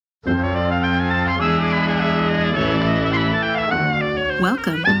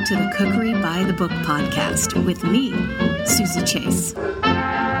Welcome to the Cookery by the Book podcast with me, Susie Chase.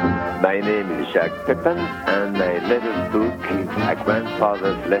 My name is Jacques Pepin, and my latest book is A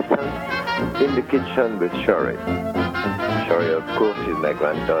Grandfather's Lesson in the Kitchen with Shori. Shori, of course, is my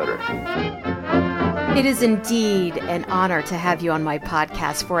granddaughter. It is indeed an honor to have you on my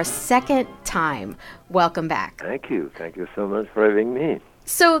podcast for a second time. Welcome back. Thank you. Thank you so much for having me.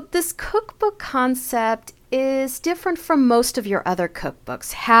 So this cookbook concept is different from most of your other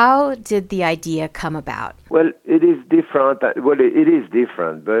cookbooks. How did the idea come about? Well, it is different. It is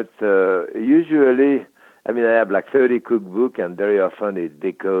different, but usually, I have like 30 cookbooks, and very often it's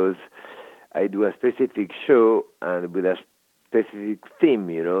because I do a specific show and with a specific theme,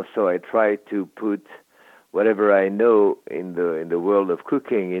 so I try to put whatever I know in the world of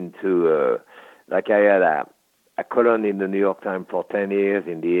cooking into, like I had a column in the New York Times for 10 years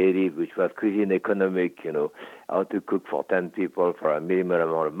in the 80s, which was cuisine economic, how to cook for 10 people for a minimal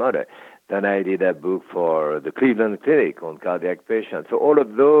amount of money. Then I did a book for the Cleveland Clinic on cardiac patients. So all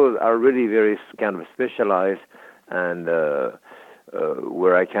of those are really very kind of specialized and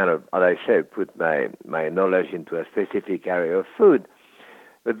where I kind of, as I said, put my knowledge into a specific area of food.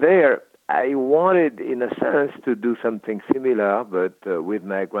 But there, I wanted, in a sense, to do something similar, but with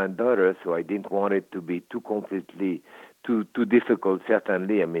my granddaughter, so I didn't want it to be too difficult,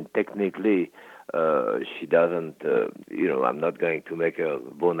 certainly. Technically, she doesn't, I'm not going to make her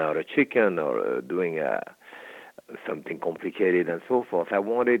bone out a chicken or doing something complicated and so forth. I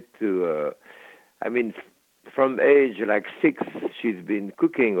wanted to, from age like 6, she's been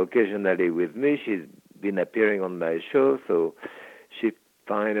cooking occasionally with me. She's been appearing on my show, so she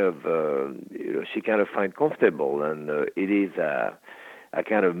kind of find comfortable, and it is a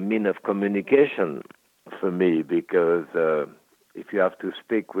kind of mean of communication for me, because if you have to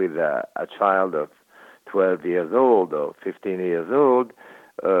speak with a child of 12 years old or 15 years old,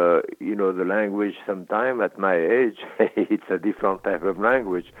 the language sometime at my age, it's a different type of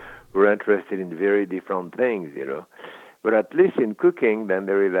language. We're interested in very different things, But at least in cooking, then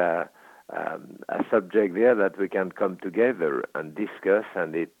there is a subject there that we can come together and discuss,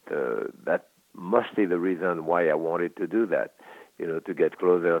 and that mostly the reason why I wanted to do that, to get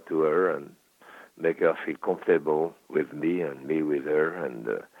closer to her and make her feel comfortable with me and me with her,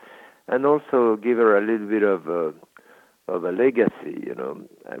 and also give her a little bit of a legacy,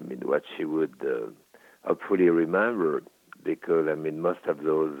 what she would hopefully remember, because most of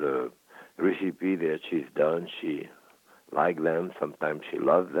those recipes that she's done, she like them, sometimes she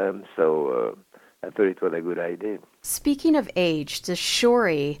loves them, so I thought it was a good idea. Speaking of age, does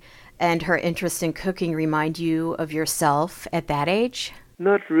Shori and her interest in cooking remind you of yourself at that age?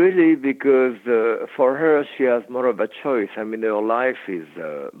 Not really, because for her, she has more of a choice. Her life is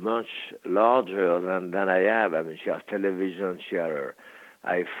much larger than I have. She has television, she has her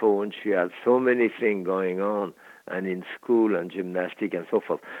iPhone, she has so many things going on, and in school and gymnastics and so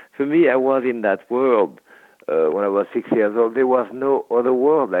forth. For me, I was in that world. When I was 6 years old, there was no other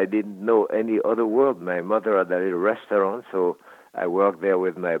world. I didn't know any other world. My mother had a little restaurant, so I worked there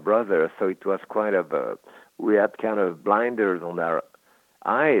with my brother. So it was we had kind of blinders on our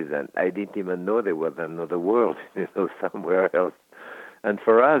eyes, and I didn't even know there was another world, somewhere else. And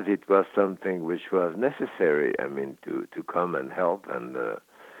for us, it was something which was necessary, to come and help. And,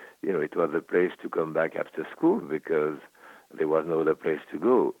 it was a place to come back after school, because there was no other place to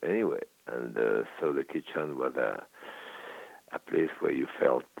go anyway. And so the kitchen was a place where you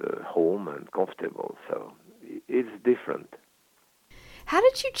felt home and comfortable. So it's different. How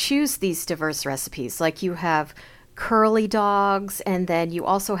did you choose these diverse recipes? Like you have curly dogs, and then you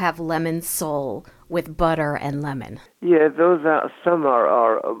also have lemon sole with butter and lemon. Yeah, some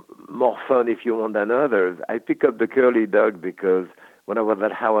are more fun if you want than others. I pick up the curly dog because when I was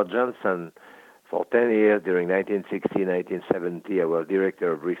at Howard Johnson for 10 years, during 1960, 1970, I was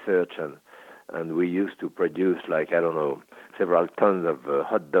director of research, and we used to produce, several tons of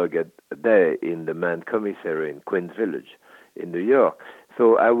hot dog a day in the Mann Commissary in Queens Village in New York.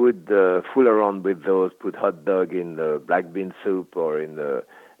 So I would fool around with those, put hot dog in the black bean soup or in the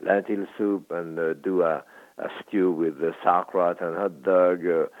lentil soup, and do a stew with the sauerkraut and hot dog,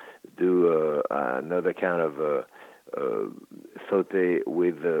 do another kind of saute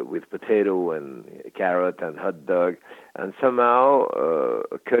with potato and carrot and hot dog, and somehow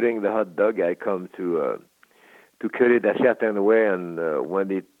cutting the hot dog, I come to cut it a certain way, and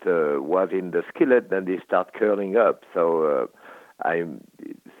when it was in the skillet, then they start curling up. So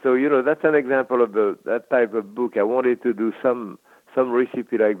that's an example of that type of book. I wanted to do some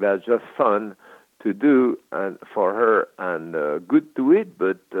recipe like that, just fun to do and for her, and good to eat,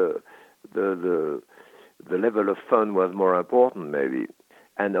 but the level of fun was more important, maybe.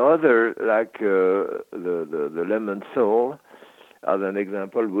 And other, like the lemon sole, as an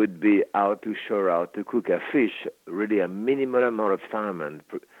example, would be how to show how to cook a fish really a minimal amount of time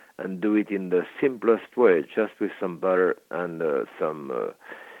and do it in the simplest way, just with some butter and some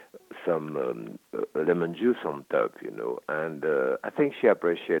lemon juice on top, And I think she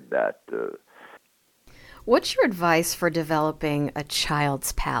appreciated that. What's your advice for developing a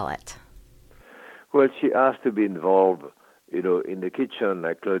child's palate? Well, she has to be involved, in the kitchen,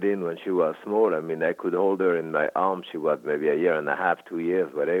 like Claudine when she was small. I mean, I could hold her in my arms. She was maybe a year and a half, 2 years,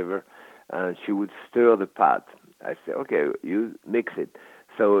 whatever, and she would stir the pot. I said, okay, you mix it.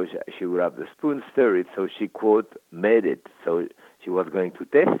 So she would have the spoon, stir it, so she, quote, made it. So she was going to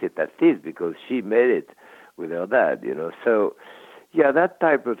taste it at least because she made it with her dad, So, yeah, that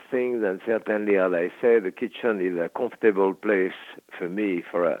type of thing, and certainly, as I say, the kitchen is a comfortable place for me,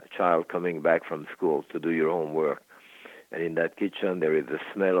 for a child coming back from school to do your homework. And in that kitchen, there is the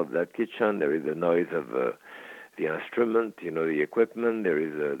smell of that kitchen, there is the noise of the instrument, the equipment, there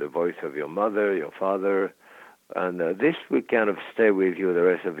is the voice of your mother, your father, and this will kind of stay with you the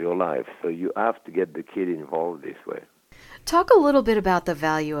rest of your life. So you have to get the kid involved this way. Talk a little bit about the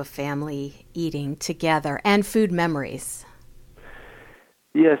value of family eating together and food memories.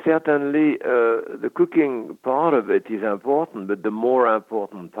 Yes, certainly the cooking part of it is important, but the more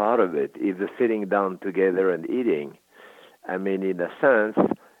important part of it is the sitting down together and eating. I mean, in a sense,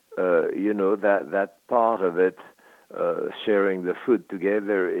 that part of it, sharing the food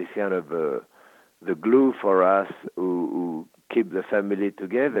together, is kind of the glue for us who keep the family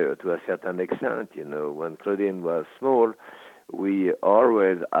together to a certain extent. When Claudine was small, we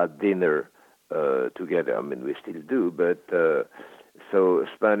always had dinner together. I mean, we still do, but so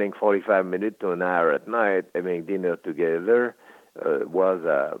spending 45 minutes to an hour at night having dinner together was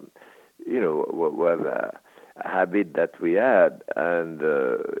a habit that we had, and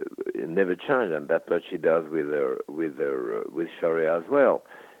it never changed. And that's what she does with Sharia as well.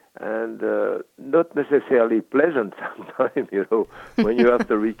 And not necessarily pleasant sometimes, when you have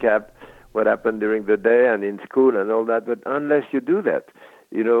to recap what happened during the day and in school and all that. But unless you do that,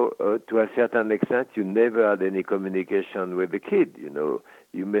 to a certain extent, you never had any communication with the kid.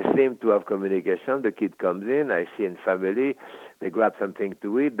 You may seem to have communication. The kid comes in, I see in family, they grab something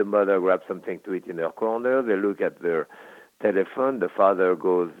to eat. The mother grabs something to eat in her corner. They look at their telephone. The father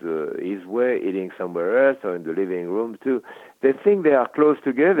goes his way, eating somewhere else, or in the living room too. They think they are close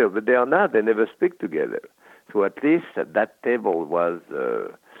together, but they are not. They never speak together. So at least that table was,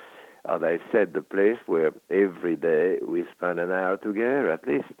 as I said, the place where every day we spend an hour together at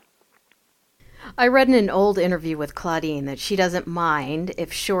least. I read in an old interview with Claudine that she doesn't mind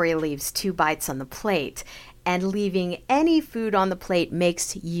if Shori leaves 2 bites on the plate, and leaving any food on the plate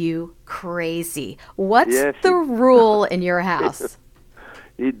makes you crazy. What's the rule in your house?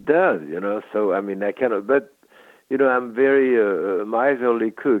 It does, so I mean, I cannot, but, I'm very miserly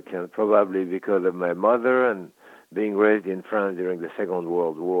cook, and probably because of my mother and being raised in France during the Second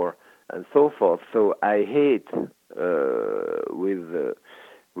World War and so forth. So I hate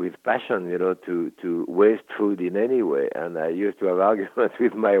with passion, to waste food in any way. And I used to have arguments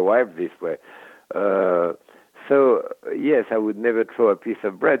with my wife this way. So, yes, I would never throw a piece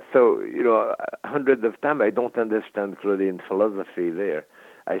of bread. So, hundreds of times I don't understand Claudine's philosophy there.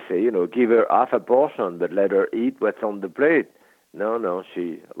 I say, give her half a portion, but let her eat what's on the plate. No,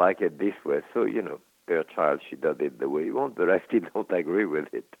 she like it this way. So, per child, she does it the way you want, but I still don't agree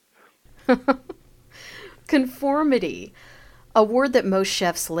with it. Conformity, a word that most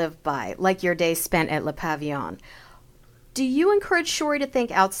chefs live by, like your days spent at Le Pavillon. Do you encourage Shori to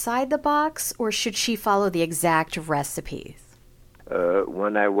think outside the box, or should she follow the exact recipes?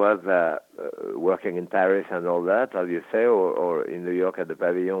 When I was working in Paris and all that, as you say, or in New York at the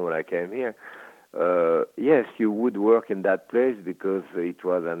Pavillon when I came here, yes, you would work in that place because it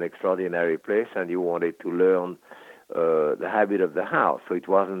was an extraordinary place and you wanted to learn the habit of the house. So it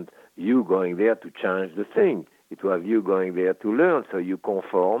wasn't you going there to change the thing. It was you going there to learn, so you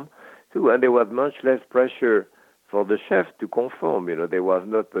conform too. And there was much less pressure for the chef to conform. There was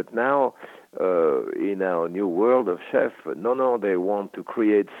not. But now, in our new world of chefs, no, they want to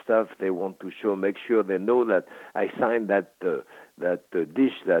create stuff. They want to make sure they know that I signed that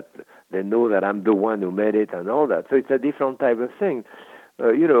dish, that they know that I'm the one who made it and all that. So it's a different type of thing.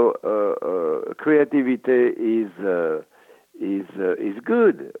 Creativity is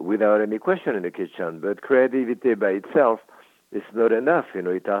good without any question in the kitchen, but creativity by itself is not enough.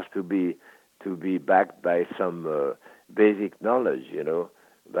 It has to be backed by some basic knowledge,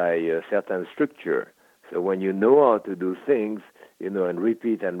 by a certain structure. So when you know how to do things, and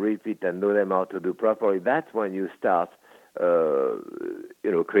repeat and know them how to do properly, that's when you start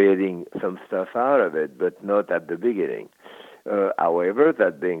creating some stuff out of it, but not at the beginning. However,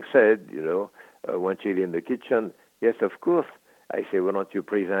 that being said, once you're in the kitchen, yes, of course, I say, why don't you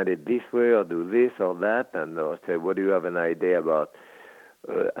present it this way or do this or that? And I say, what do you have an idea about?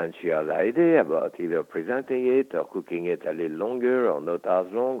 And she has an idea about either presenting it or cooking it a little longer or not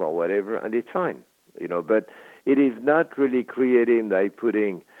as long or whatever, and it's fine, But it is not really creating by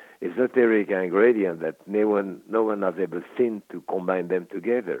putting esoteric ingredients that no one has ever seen to combine them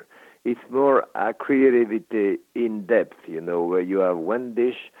together. It's more a creativity in depth, where you have one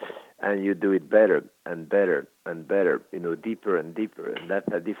dish and you do it better and better and better, deeper and deeper. And that's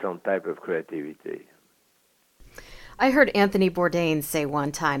a different type of creativity. I heard Anthony Bourdain say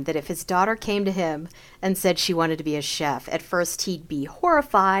one time that if his daughter came to him and said she wanted to be a chef, at first he'd be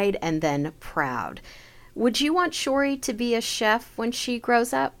horrified and then proud. Would you want Shori to be a chef when she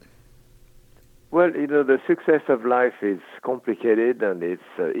grows up? Well, the success of life is complicated and it's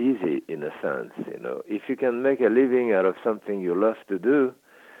easy in a sense. If you can make a living out of something you love to do,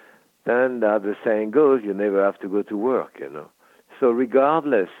 then as the saying goes, you never have to go to work, So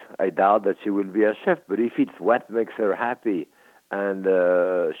regardless, I doubt that she will be a chef, but if it's what makes her happy and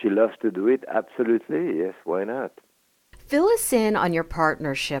she loves to do it, absolutely, yes, why not? Fill us in on your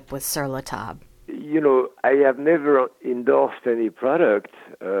partnership with Sur La Table. I have never endorsed any product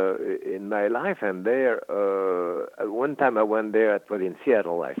in my life, and there, one time I went there, it was in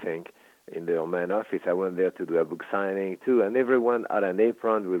Seattle, I think, in their main office. I went there to do a book signing too, and everyone had an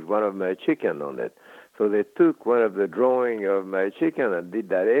apron with one of my chicken on it. So they took one of the drawing of my chicken and did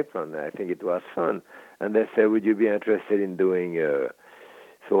that apron. I think it was fun. And they said, would you be interested in doing,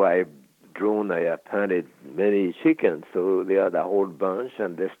 so I have painted many chickens. So they had a whole bunch,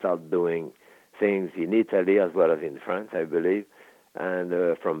 and they started doing things in Italy as well as in France, I believe.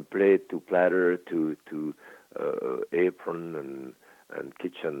 And from plate to platter to apron and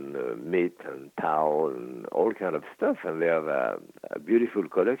kitchen meat and towel and all kind of stuff, and they have a beautiful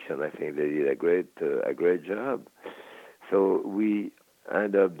collection. I think they did a great job. So we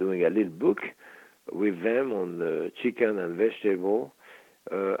end up doing a little book with them on chicken and vegetable,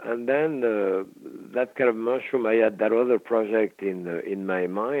 and then that kind of mushroom. I had that other project in my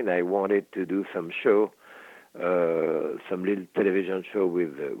mind. I wanted to do some show, some little television show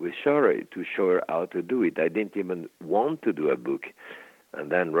with Shori to show her how to do it. I didn't even want to do a book. And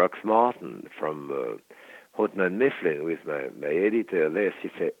then Rox Martin from Houghton Mifflin, with my editor there, she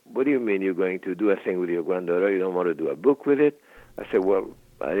said, what do you mean you're going to do a thing with your granddaughter? You don't want to do a book with it? I said, well,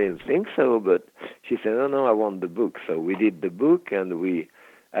 I didn't think so, but she said, no, I want the book. So we did the book, and we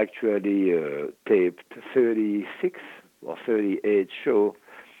actually taped 36 or 38 shows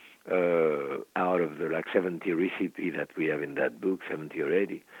out of the 70 recipes that we have in that book, 70 or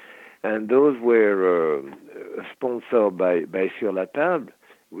 80. And those were sponsored by Sur La Table.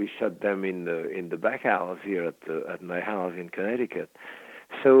 We shot them in the back house here at my house in Connecticut.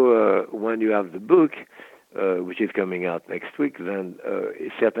 So when you have the book, which is coming out next week, then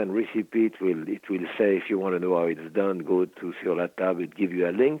a certain recipe it will say, if you want to know how it's done, go to Sur La Table. It gives you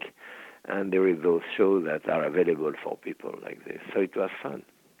a link, and there is those shows that are available for people like this. So it was fun.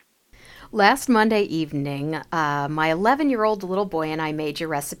 Last Monday evening, my 11-year-old little boy and I made your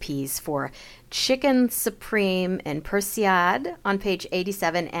recipes for chicken supreme in persillade on page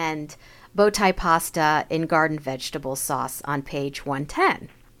 87 and bowtie pasta in garden vegetable sauce on page 110.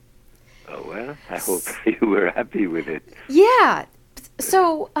 Oh, well, I hope you were happy with it. Yeah.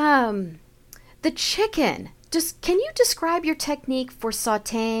 So, the chicken, can you describe your technique for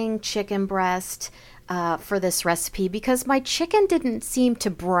sautéing chicken breast for this recipe? Because my chicken didn't seem to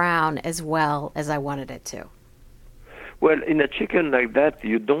brown as well as I wanted it to. Well, in a chicken like that,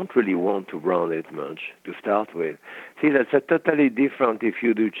 you don't really want to brown it much to start with. See, that's a totally different if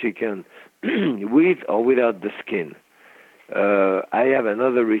you do chicken with or without the skin. I have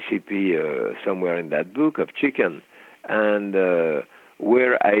another recipe somewhere in that book of chicken, and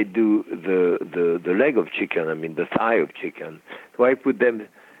where I do the leg of chicken, the thigh of chicken. So I put them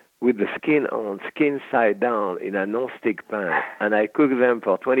with the skin on, skin side down in a non-stick pan, and I cook them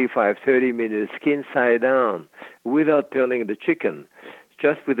for 25, 30 minutes, skin side down, without turning the chicken,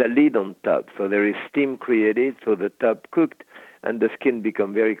 just with a lid on top. So there is steam created, so the top cooked, and the skin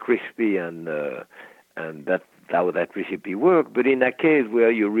become very crispy, and that's how that recipe works. But in a case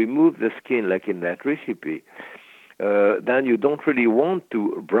where you remove the skin, like in that recipe, then you don't really want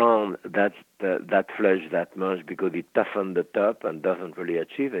to brown that flesh that much because it toughens the top and doesn't really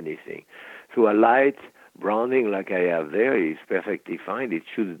achieve anything. So a light browning like I have there is perfectly fine. It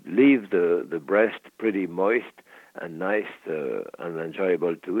should leave the breast pretty moist and nice and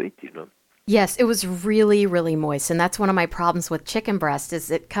enjoyable to eat, Yes, it was really, really moist. And that's one of my problems with chicken breast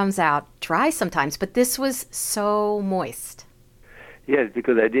is it comes out dry sometimes. But this was so moist. Yes,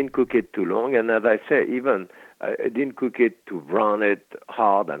 because I didn't cook it too long. And as I say, even I didn't cook it to brown it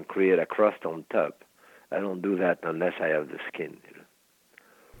hard and create a crust on top. I don't do that unless I have the skin.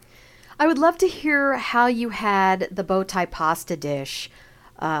 I would love to hear how you had the bow tie pasta dish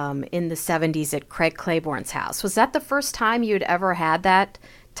in the 70s at Craig Claiborne's house. Was that the first time you'd ever had that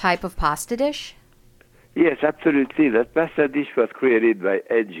type of pasta dish? Yes, absolutely. That pasta dish was created by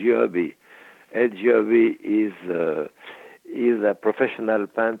Ed Giobbi. Ed Giobbi is a professional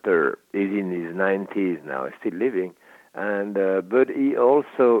painter. He's in his 90s now, still living. And but he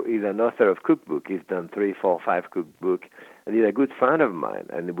also is an author of cookbook. He's done 3, 4, 5 cookbook, and he's a good friend of mine.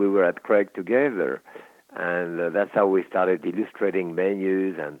 And we were at Craig together, and that's how we started illustrating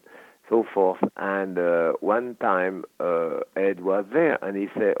menus and so forth. And one time Ed was there, and he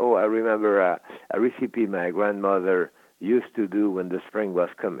said, "Oh, I remember a recipe my grandmother used to do when the spring was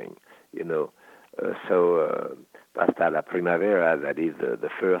coming. Pasta alla primavera, that is the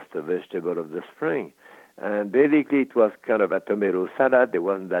first vegetable of the spring." And basically, it was kind of a tomato salad. There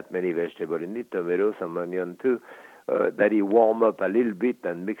wasn't that many vegetables in it, tomatoes, some onion too, that he warmed up a little bit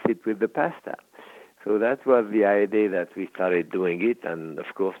and mixed it with the pasta. So that was the idea that we started doing it. And,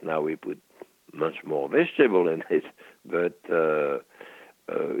 of course, now we put much more vegetable in it. But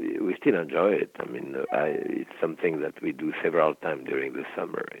we still enjoy it. I mean, it's something that we do several times during the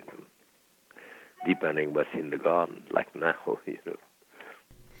summer, depending what's in the garden, like now,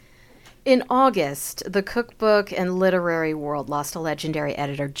 In August, the cookbook and literary world lost a legendary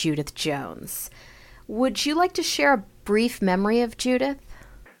editor, Judith Jones. Would you like to share a brief memory of Judith?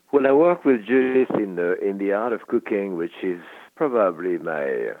 Well, I work with Judith in the art of cooking, which is probably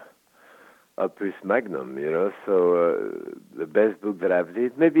my opus magnum, So the best book that I've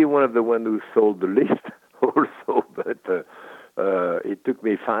read, maybe one of the ones who sold the least also, but it took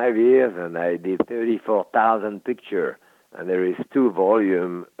me 5 years, and I did 34,000 pictures. And there is 2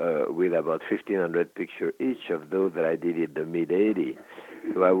 volumes with about 1,500 pictures each of those that I did in the mid-'80s.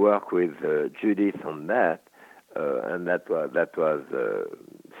 So I worked with Judith on that, and that was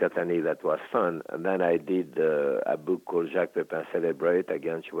certainly that was fun. And then I did a book called Jacques Pepin Celebrate.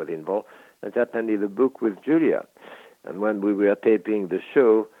 Again, she was involved. And certainly the book with Julia. And when we were taping the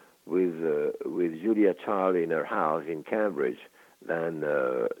show with Julia Child in her house in Cambridge, then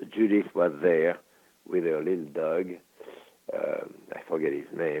Judith was there with her little dog. I forget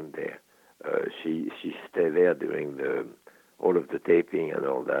his name there. She stayed there during all of the taping and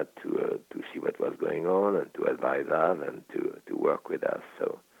all that to see what was going on and to advise us and to work with us.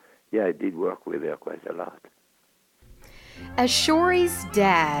 So, yeah, I did work with her quite a lot. As Shori's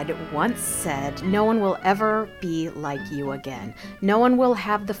dad once said, no one will ever be like you again. No one will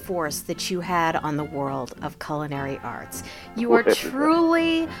have the force that you had on the world of culinary arts. You are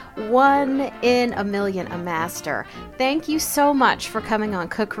truly one in a million, a master. Thank you so much for coming on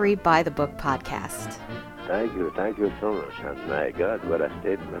Cookery by the Book podcast. Thank you so much. And my God, what a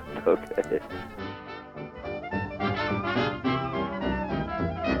statement. Okay.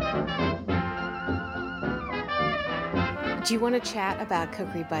 Do you want to chat about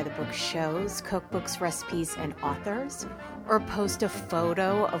Cookery by the Book shows, cookbooks, recipes, and authors? Or post a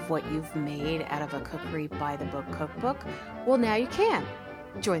photo of what you've made out of a Cookery by the Book cookbook? Well, now you can.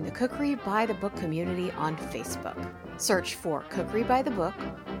 Join the Cookery by the Book community on Facebook. Search for Cookery by the Book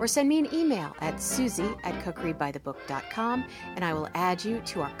or send me an email at susie@cookerybythebook.com and I will add you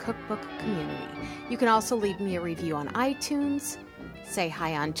to our cookbook community. You can also leave me a review on iTunes, say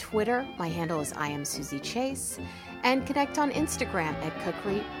hi on Twitter. My handle is @IamSusieChase. And connect on Instagram at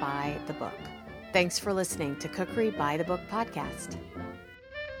Cookery by the Book. Thanks for listening to Cookery by the Book podcast.